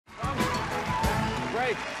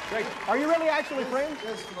Great. Are you really actually friends?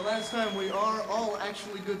 Yes, for the last time, we are all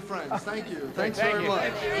actually good friends. Thank you. Thanks Thank very you. much.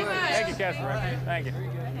 Thank you very much. Thank you, Casper. Thank you.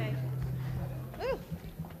 Okay. Ooh.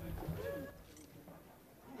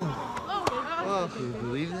 Oh, can you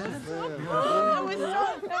believe that? That was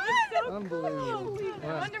so Unbelievable. cool.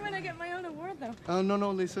 I wonder when I get my own award, though. Oh,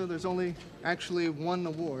 no, Lisa. There's only actually one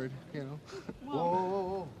award, you know. Whoa, whoa,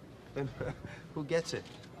 whoa. And who gets it?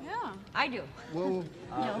 Yeah. I do, Well,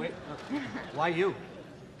 Wait. Why you?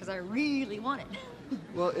 because I really want it.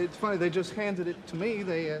 well, it's funny. They just handed it to me.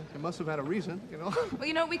 They must have had a reason, you know. Well,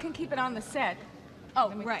 you know, we can keep it on the set. Oh,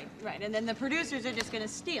 right. And then the producers are just going to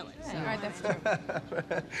steal it. So. All right, that's true.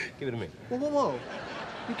 Give it to me. Whoa.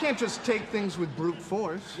 You can't just take things with brute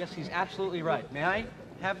force. Yes, he's absolutely right. May I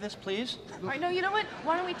have this, please? All right, no, you know what?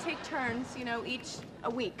 Why don't we take turns, you know, each a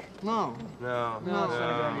week? No. No. No, it's not a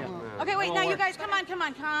good idea. Okay, wait, now you guys, come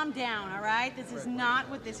on, calm down, all right? This is not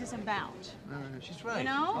what this is about. She's right. You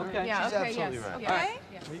know? Okay. Yeah, She's okay, absolutely yes. right. Okay?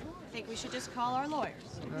 Yeah. Yeah. I think we should just call our lawyers.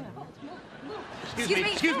 Excuse me. Excuse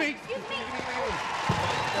me. Excuse me. Excuse me.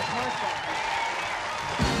 That's my fault.